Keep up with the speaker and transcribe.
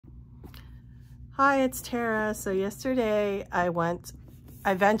Hi, it's Tara. So yesterday I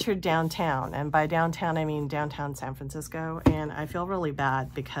ventured downtown, and by downtown I mean downtown San Francisco, and I feel really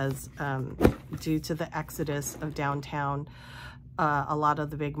bad because due to the exodus of downtown, a lot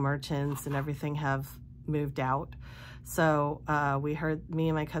of the big merchants and everything have moved out. So me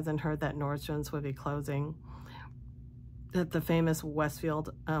and my cousin heard that Nordstrom's would be closing at the famous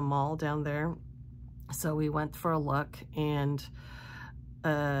Westfield mall down there. So we went for a look, and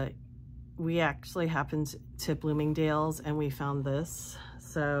we actually happened to Bloomingdales and we found this.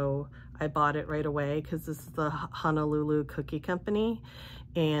 So I bought it right away because this is the Honolulu Cookie Company,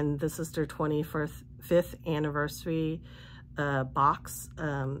 and this is their 25th anniversary box,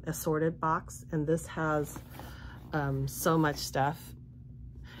 assorted box. And this has so much stuff.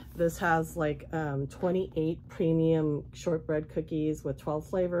 This has like 28 premium shortbread cookies with 12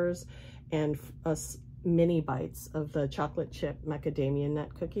 flavors and mini bites of the chocolate chip macadamia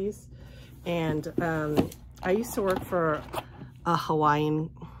nut cookies. And I used to work for a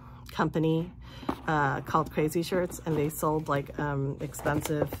Hawaiian company called Crazy Shirts, and they sold like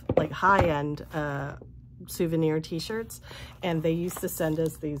expensive, like high-end souvenir t-shirts, and they used to send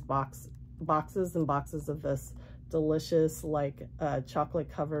us these boxes and boxes of this delicious like chocolate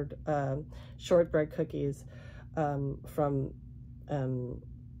covered shortbread cookies from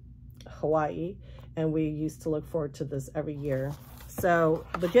Hawaii, and we used to look forward to this every year. So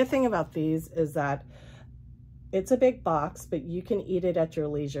the good thing about these is that it's a big box, but you can eat it at your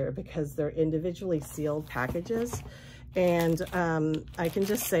leisure because they're individually sealed packages. And I can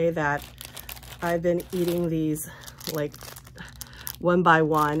just say that I've been eating these like one by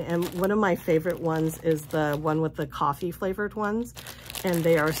one. And one of my favorite ones is the one with the coffee flavored ones. And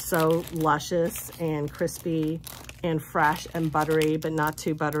they are so luscious and crispy and fresh and buttery, but not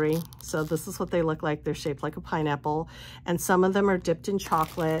too buttery. So this is what they look like. They're shaped like a pineapple, and some of them are dipped in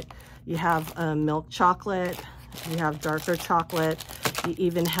chocolate. You have milk chocolate, you have darker chocolate, you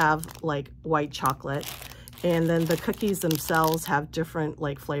even have like white chocolate. And then the cookies themselves have different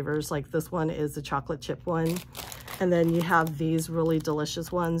like flavors. Like this one is the chocolate chip one. And then you have these really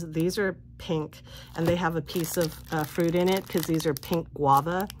delicious ones. These are pink, and they have a piece of fruit in it because these are pink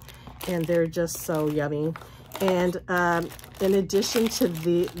guava, and they're just so yummy. And in addition to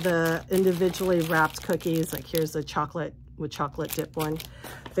the individually wrapped cookies, like here's the chocolate with chocolate dip one,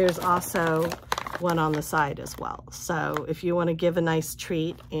 there's also one on the side as well. So if you want to give a nice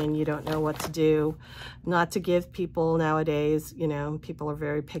treat and you don't know what to do, not to give people nowadays, you know, people are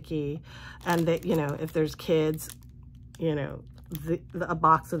very picky, and that, you know, if there's kids, you know, a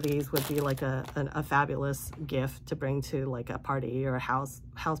box of these would be like a fabulous gift to bring to like a party or a house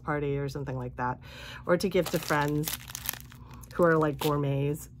party or something like that, or to give to friends who are like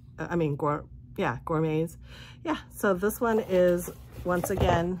gourmets. Gourmets. Yeah, so this one is once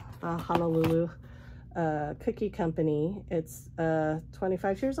again a Honolulu Cookie Company. It's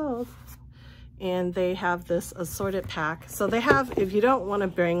 25 years old, and they have this assorted pack. So they have, if you don't want to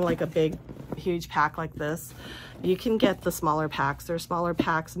bring like a big huge pack like this, you can get the smaller packs. There are smaller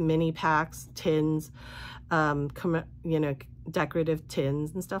packs, mini packs, tins, you know, decorative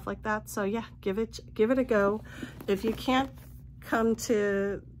tins and stuff like that. So yeah, give it a go. If you can't come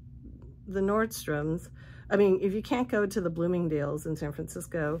to the Nordstrom's, if you can't go to the Bloomingdales in San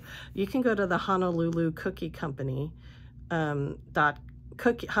Francisco, you can go to the Honolulu Cookie Company,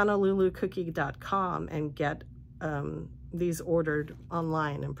 honolulucookie.com, and get these ordered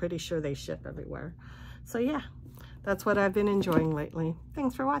online. I'm pretty sure they ship everywhere. So yeah, that's what I've been enjoying lately.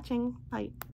 Thanks for watching. Bye.